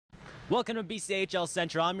Welcome to BCHL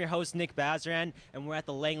Central. I'm your host, Nick Bazaran, and we're at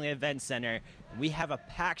the Langley Event Center. We have a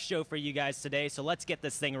packed show for you guys today, so let's get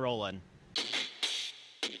this thing rolling.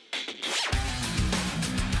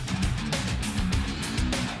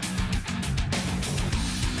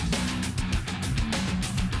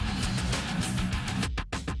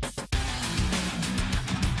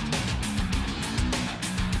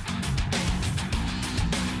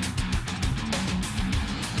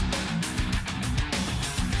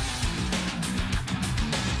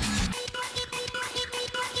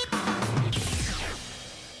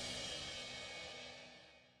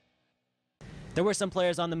 There were some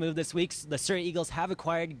players on the move this week. The Surrey Eagles have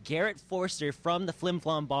acquired Garrett Forster from the Flim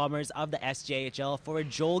Flom Bombers of the SJHL for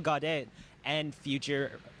Joel Gaudet and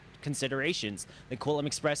future considerations. The Coquitlam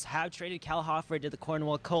Express have traded Cal Hoffer to the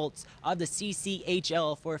Cornwall Colts of the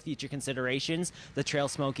CCHL for future considerations. The Trail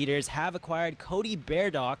Smoke Eaters have acquired Cody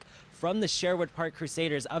Beardock from the Sherwood Park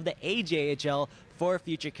Crusaders of the AJHL for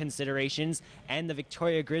future considerations. And the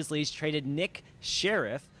Victoria Grizzlies traded Nick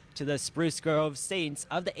Sheriff to the Spruce Grove Saints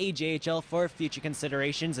of the AJHL for future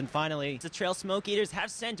considerations. And finally, the Trail Smoke Eaters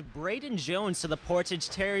have sent Braden Jones to the Portage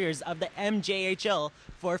Terriers of the MJHL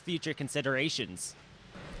for future considerations.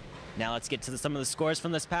 Now let's get to some of the scores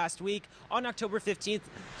from this past week. On October 15th,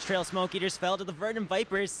 Trail Smoke Eaters fell to the Vernon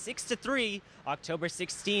Vipers 6-3. October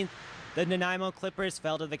 16th, the Nanaimo Clippers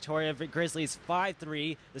fell to Victoria Grizzlies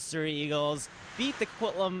 5-3. The Surrey Eagles beat the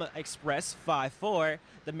Coquitlam Express 5-4.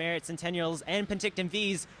 The Merritt Centennials and Penticton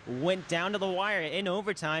V's went down to the wire in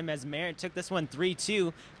overtime as Merritt took this one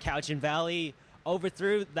 3-2. Cowichan Valley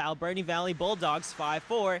overthrew the Alberni Valley Bulldogs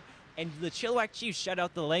 5-4. And the Chilliwack Chiefs shut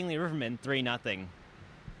out the Langley Rivermen 3-0.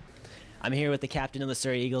 I'm here with the captain of the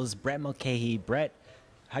Surrey Eagles, Brett Mulcahy. Brett,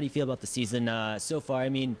 how do you feel about the season so far? I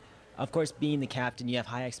mean, of course, being the captain, you have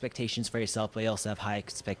high expectations for yourself, but you also have high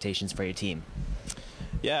expectations for your team.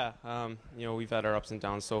 Yeah, you know, we've had our ups and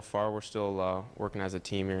downs so far. We're still working as a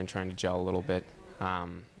team here and trying to gel a little bit.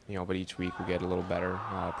 You know, but each week we get a little better.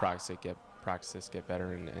 Practices get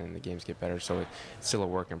better, and the games get better. So it's still a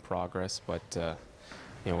work in progress, but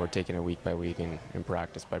you know, we're taking it week by week and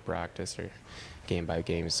practice by practice or game by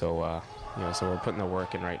game. So you know, so we're putting the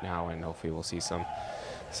work in right now, and hopefully we'll see some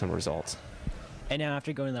results. And now,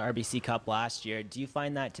 after going to the RBC Cup last year, do you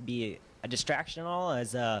find that to be a distraction at all,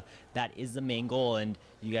 as that is the main goal, and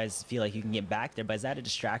you guys feel like you can get back there? But is that a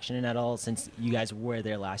distraction at all since you guys were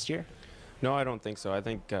there last year? No, I don't think so. I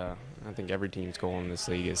think every team's goal in this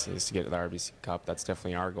league is to get to the RBC Cup. That's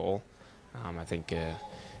definitely our goal. I think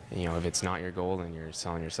you know, if it's not your goal, then you're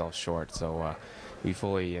selling yourself short. So we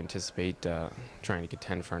fully anticipate trying to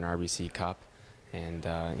contend for an RBC Cup. And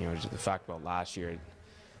you know, just the fact about last year,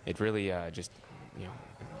 it really just, you know,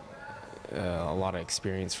 a lot of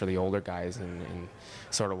experience for the older guys and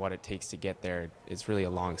sort of what it takes to get there. It's really a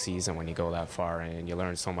long season when you go that far, and you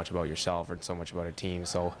learn so much about yourself and so much about a team.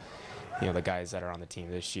 So, you know, the guys that are on the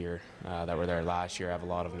team this year that were there last year have a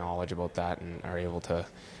lot of knowledge about that and are able to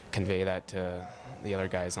convey that to the other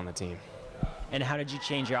guys on the team. And how did you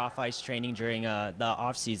change your off-ice training during the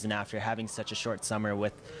off-season after having such a short summer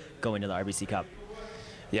with going to the RBC Cup?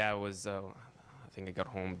 Yeah, it was, I think I got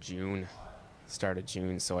home started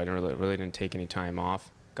June, so I really didn't take any time off.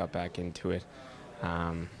 Got back into it.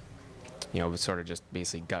 You know, sort of just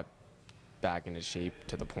basically got back into shape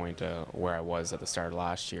to the point where I was at the start of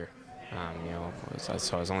last year. You know,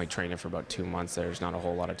 so I was only training for about 2 months. There's not a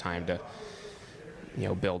whole lot of time to, you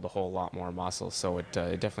know, build a whole lot more muscle. So it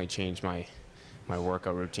definitely changed my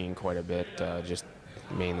workout routine quite a bit,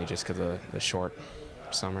 mainly just because of the short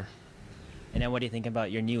summer. And then what do you think about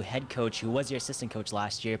your new head coach, who was your assistant coach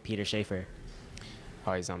last year, Peter Schaefer?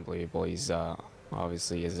 Oh, he's unbelievable. He's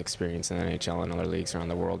obviously his experience in the NHL and other leagues around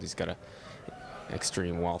the world. He's got an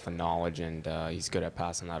extreme wealth of knowledge, and he's good at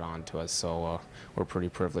passing that on to us. So we're pretty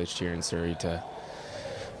privileged here in Surrey to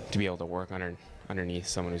be able to work underneath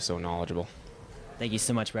someone who's so knowledgeable. Thank you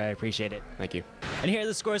so much, Brad. I appreciate it. Thank you. And here are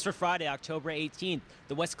the scores for Friday, October 18th.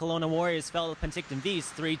 The West Kelowna Warriors fell to Penticton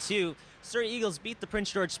V's 3-2. Surrey Eagles beat the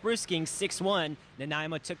Prince George Spruce Kings 6-1.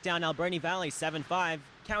 Nanaimo took down Alberni Valley 7-5.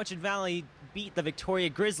 Cowichan Valley beat the Victoria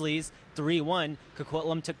Grizzlies 3-1.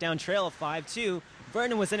 Coquitlam took down Trail 5-2.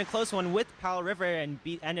 Vernon was in a close one with Powell River and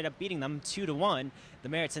ended up beating them 2-1. The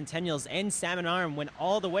Merritt Centennials and Salmon Arm went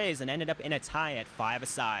all the ways and ended up in a tie at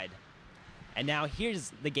 5-a-side. And now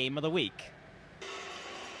here's the game of the week.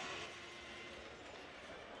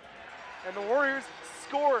 And the Warriors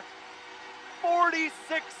score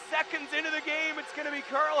 46 seconds into the game. It's going to be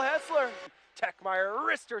Carl Hessler. Techmeyer,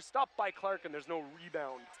 wrister stopped by Clark, and there's no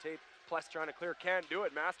rebound. Tape Pless trying to clear, can't do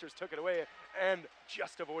it. Masters took it away and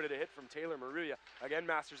just avoided a hit from Taylor Maruya. Again,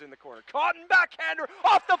 Masters in the corner. Caught and backhander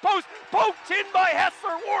off the post, poked in by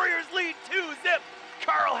Hessler. Warriors lead 2-zip.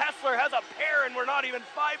 Carl Hessler has a pair and we're not even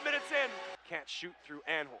 5 minutes in. Can't shoot through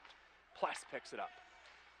Anholt. Pless picks it up.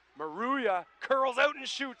 Maruya curls out and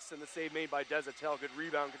shoots, and the save made by Desatel. Good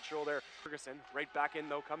rebound control there. Ferguson right back in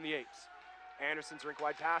though, come the Apes. Anderson's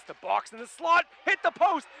rink-wide pass to box in the slot, hit the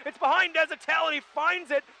post. It's behind Desatel and he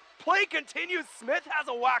finds it. Play continues. Smith has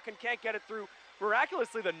a whack and can't get it through.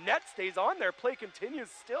 Miraculously, the net stays on there. Play continues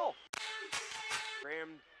still. Graham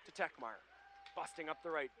to Techmeyer. Busting up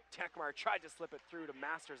the right. Techmeyer tried to slip it through to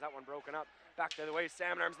Masters. That one broken up. Back the other way.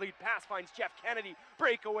 Salmon Arms lead pass finds Jeff Kennedy.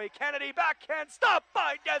 Breakaway. Kennedy backhand. Stopped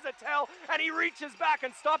by Desatel. And he reaches back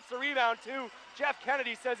and stops the rebound too. Jeff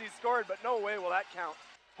Kennedy says he scored, but no way will that count.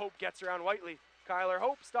 Hope gets around Whiteley. Kyler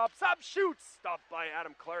Hope stops up, shoots. Stopped by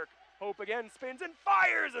Adam Clark. Hope again spins and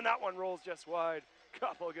fires, and that one rolls just wide.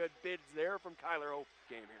 Couple good bids there from Kyler Hope.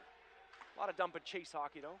 Game here. A lot of dump and chase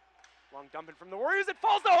hockey though. Long dumping from the Warriors. It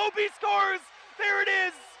falls to Hope. He scores. There it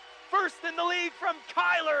is. First in the league from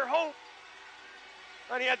Kyler Hope.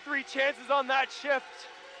 And he had 3 chances on that shift.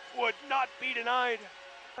 Would not be denied.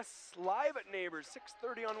 Live at Neighbors,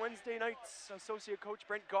 6:30 on Wednesday nights. Associate Coach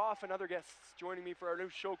Brent Goff and other guests joining me for our new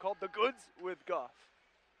show called The Goods with Goff.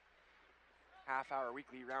 Half-hour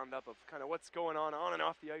weekly roundup of kind of what's going on and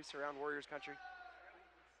off the ice around Warriors country.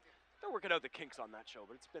 They're working out the kinks on that show,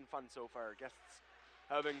 but it's been fun so far. Guests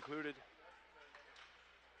have included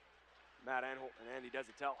Matt Anholt and Andy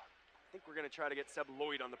Desatel. I think we're going to try to get Seb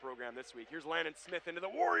Lloyd on the program this week. Here's Landon Smith into the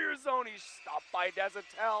Warriors zone. He's stopped by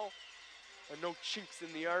Desatel. And no chinks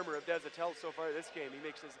in the armor of Desatel so far this game. He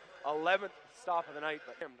makes his 11th stop of the night,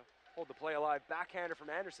 but him to hold the play alive. Backhander from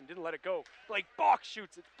Anderson, didn't let it go. Blake Bach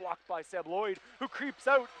shoots, it's blocked by Seb Lloyd, who creeps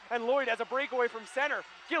out, and Lloyd has a breakaway from center.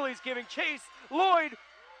 Gillies giving chase. Lloyd,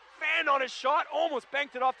 fan on his shot, almost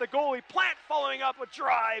banked it off the goalie. Plant following up, a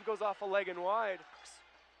drive, goes off a leg and wide.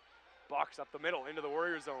 Box up the middle into the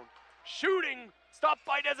Warrior zone. Shooting, stopped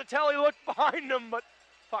by Desatel, he looked behind him, but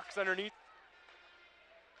puck's underneath.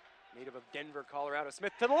 Native of Denver, Colorado.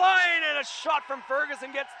 Smith to the line, and a shot from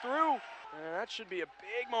Ferguson gets through. And that should be a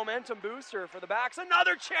big momentum booster for the backs.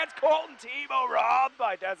 Another chance, Colton Tebow robbed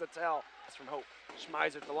by Desatel. That's from Hope.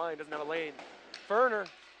 Schmeiser at the line, doesn't have a lane. Ferner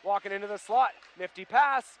walking into the slot. Nifty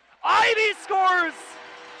pass. Ivy scores!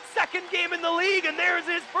 Second game in the league, and there's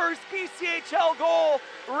his first BCHL goal.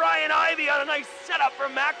 Ryan Ivy on a nice setup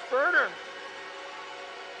from Mac Ferner.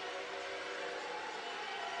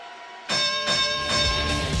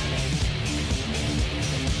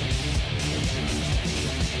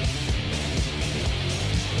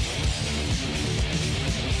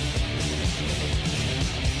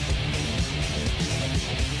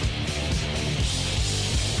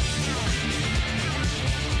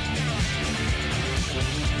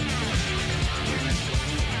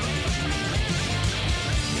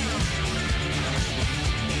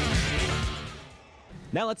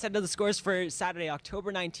 Now let's head to the scores for Saturday,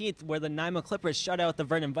 October 19th, where the Nanaimo Clippers shut out the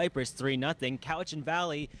Vernon Vipers 3-0. Cowichan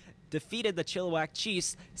Valley defeated the Chilliwack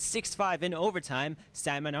Chiefs 6-5 in overtime.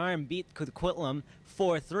 Salmon Arm beat Coquitlam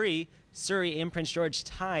 4-3. Surrey and Prince George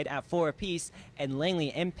tied at 4 apiece, and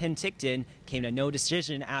Langley and Penticton came to no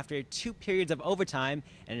decision after 2 periods of overtime,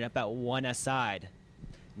 ended up at 1 aside.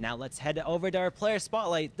 Now let's head over to our player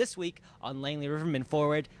spotlight this week on Langley Riverman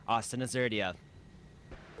forward Austin Azurdia.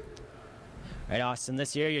 All right, Austin,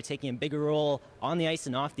 this year you're taking a bigger role on the ice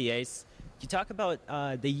and off the ice. Can you talk about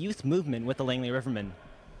the youth movement with the Langley Rivermen?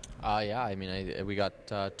 Yeah, I mean, we got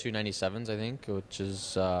 297s, I think, which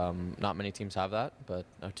is not many teams have that, but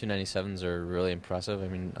 297s are really impressive. I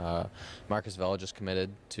mean, Marcus Vella just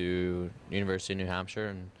committed to University of New Hampshire,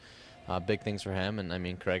 and big things for him. And I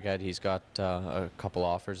mean, Craighead, he's got a couple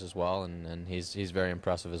offers as well, and he's very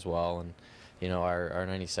impressive as well. And you know, our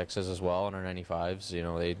 96s as well and our 95s, you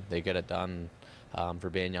know, they get it done. For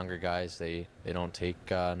being younger guys, they don't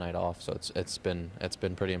take night off, so it's been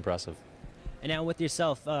pretty impressive. And now with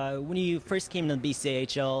yourself, when you first came to the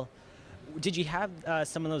BCHL, did you have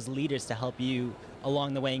some of those leaders to help you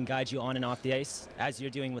along the way and guide you on and off the ice, as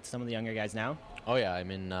you're doing with some of the younger guys now? Oh yeah, I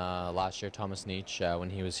mean, last year Thomas Neach, when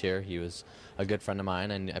he was here, he was a good friend of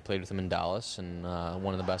mine, and I played with him in Dallas, and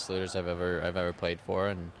one of the best leaders I've ever played for,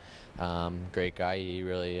 and great guy. He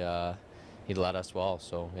really he led us well,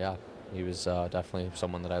 so yeah, he was definitely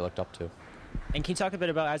someone that I looked up to. And can you talk a bit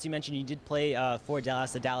about, as you mentioned, you did play for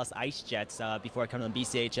Dallas, the Dallas Ice Jets, before coming to the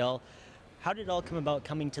BCHL. How did it all come about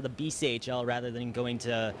coming to the BCHL rather than going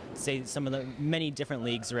to, say, some of the many different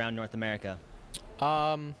leagues around North America?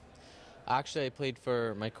 Actually, I played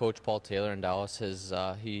for my coach Paul Taylor in Dallas. His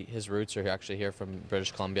roots are actually here from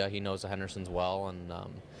British Columbia. He knows the Hendersons well, and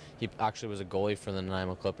he actually was a goalie for the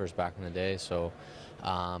Nanaimo Clippers back in the day. So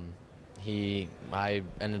I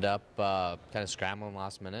ended up kind of scrambling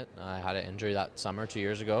last minute. I had an injury that summer 2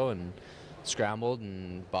 years ago and scrambled,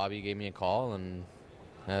 and Bobby gave me a call, and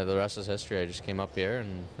the rest is history. I just came up here,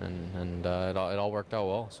 and it all worked out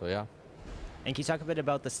well. So yeah. And can you talk a bit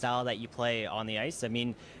about the style that you play on the ice? I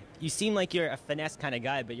mean, you seem like you're a finesse kind of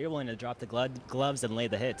guy, but you're willing to drop the gloves and lay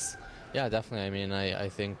the hits. Yeah, definitely. I mean, I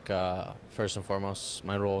think first and foremost,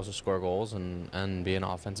 my role is to score goals and be an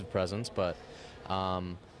offensive presence, but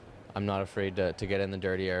I'm not afraid to get in the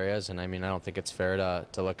dirty areas. And I mean, I don't think it's fair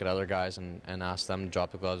to look at other guys and ask them to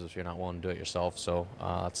drop the gloves if you're not willing to do it yourself. So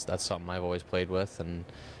that's something I've always played with, and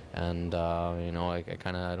you know, I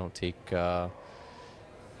kind of don't take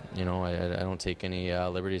you know, I don't take any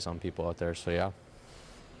liberties on people out there. So yeah.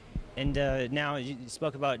 And now you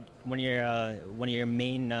spoke about one of your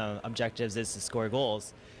main objectives is to score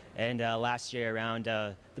goals. And last year, around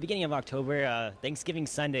the beginning of October, Thanksgiving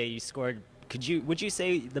Sunday, you scored. Would you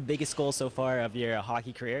say the biggest goal so far of your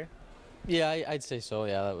hockey career? Yeah, I'd say so.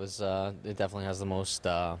 Yeah, that was. It definitely has the most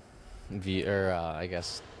I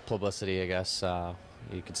guess publicity. I guess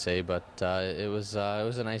you could say, but it was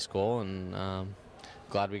a nice goal, and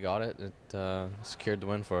glad we got it. It secured the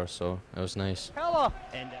win for us, so it was nice. Pella,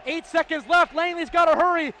 and 8 seconds left. Langley's got to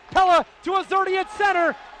hurry. Pella to Azurdia at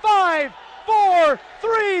center. 5, 4,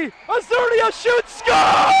 3. Azurdia shoots, scores!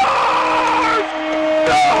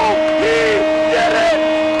 No, he did it!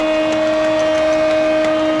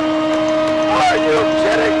 Are you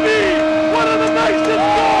kidding me? One of the nicest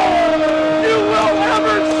goals you will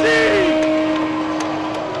ever see.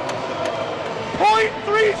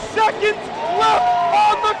 0.3 seconds left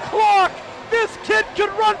on the clock. This kid could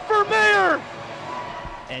run for mayor.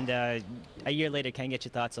 And a year later, can I get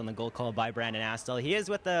your thoughts on the goal call by Brandon Astle? He is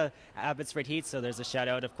with the Abbotsford Heat, so there's a shout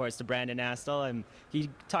out, of course, to Brandon Astle. And he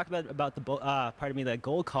talked about the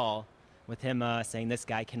goal call with him saying this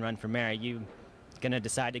guy can run for mayor. Are you gonna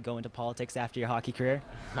decide to go into politics after your hockey career?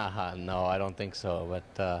 No, I don't think so.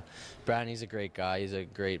 But Brandon, he's a great guy. He's a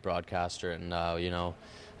great broadcaster, and you know.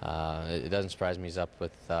 It doesn't surprise me he's up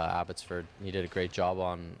with Abbotsford. He did a great job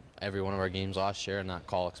on every one of our games last year, and that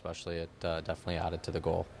call especially, it definitely added to the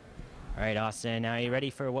goal. All right, Austin, now are you ready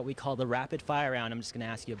for what we call the rapid fire round? I'm just going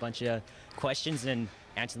to ask you a bunch of questions and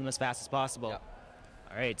answer them as fast as possible. Yep.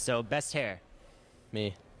 All right, so best hair?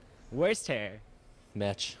 Me. Worst hair?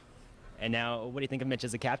 Mitch. And now, what do you think of Mitch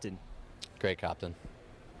as a captain? Great captain.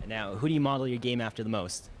 And now, who do you model your game after the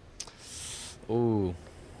most? Ooh.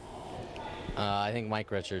 I think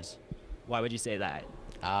Mike Richards. Why would you say that?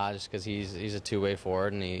 Just because he's a two-way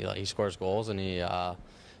forward, and he scores goals, and he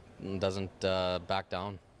doesn't back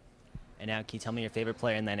down. And now, can you tell me your favorite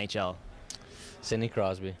player in the NHL? Sidney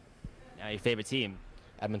Crosby. Now, your favorite team?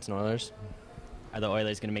 Edmonton Oilers. Are the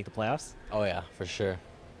Oilers going to make the playoffs? Oh yeah, for sure.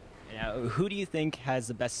 And now, who do you think has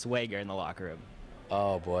the best swagger in the locker room?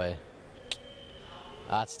 Oh boy,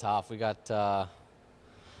 that's tough. We got.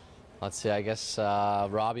 Let's see, I guess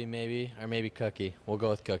Robbie maybe, or maybe Cookie. We'll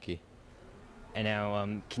go with Cookie. And now,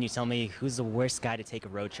 can you tell me who's the worst guy to take a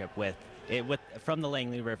road trip with from the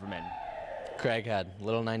Langley Rivermen? Craighead,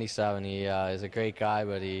 little 97. He is a great guy,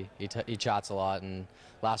 but he chats a lot. And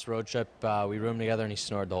last road trip, we roomed together, and he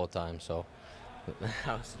snored the whole time. So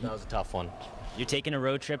that was a tough one. You're taking a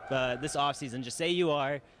road trip this off-season. Just say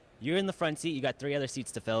you're in the front seat. You got 3 other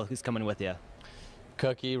seats to fill. Who's coming with you?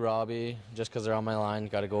 Cookie, Robbie, just because they're on my line,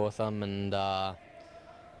 got to go with them, and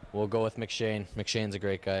we'll go with McShane. McShane's a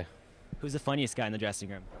great guy. Who's the funniest guy in the dressing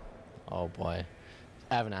room? Oh boy,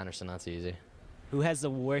 Evan Anderson, that's easy. Who has the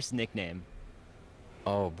worst nickname?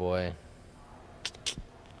 Oh boy,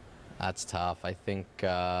 that's tough. I think.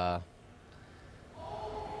 Oh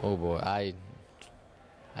boy,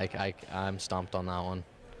 I'm stumped on that one.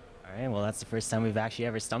 All right, well that's the first time we've actually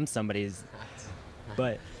ever stumped somebody's.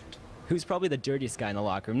 But. Who's probably the dirtiest guy in the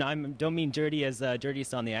locker room? No, I don't mean dirty as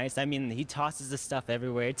dirtiest on the ice. I mean he tosses the stuff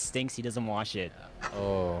everywhere. It stinks. He doesn't wash it.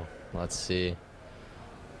 Oh, let's see.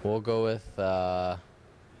 We'll go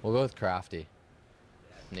with Crafty.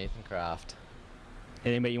 Nathan Kraft.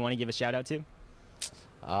 Anybody you want to give a shout out to?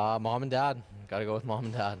 Mom and Dad. Got to go with Mom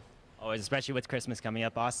and Dad. Always, especially with Christmas coming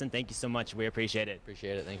up. Austin, thank you so much. We appreciate it.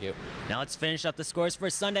 Appreciate it. Thank you. Now let's finish up the scores for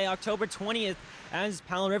Sunday, October 20th, as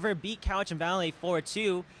Powell River beat Cowichan Valley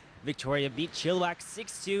 4-2. Victoria beat Chilliwack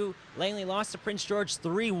 6-2. Langley lost to Prince George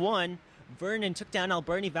 3-1. Vernon took down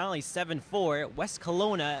Alberni Valley 7-4. West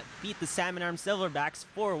Kelowna beat the Salmon Arm Silverbacks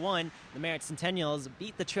 4-1. The Merritt Centennials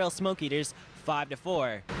beat the Trail Smoke Eaters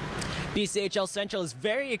 5-4. BCHL Central is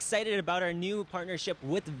very excited about our new partnership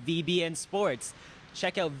with VBN Sports.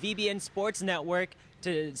 Check out VBN Sports Network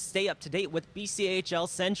to stay up to date with BCHL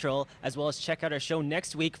Central, as well as check out our show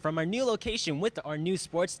next week from our new location with our new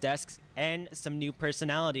sports desks and some new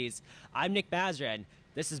personalities. I'm Nick Bazran.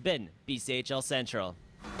 This has been BCHL Central.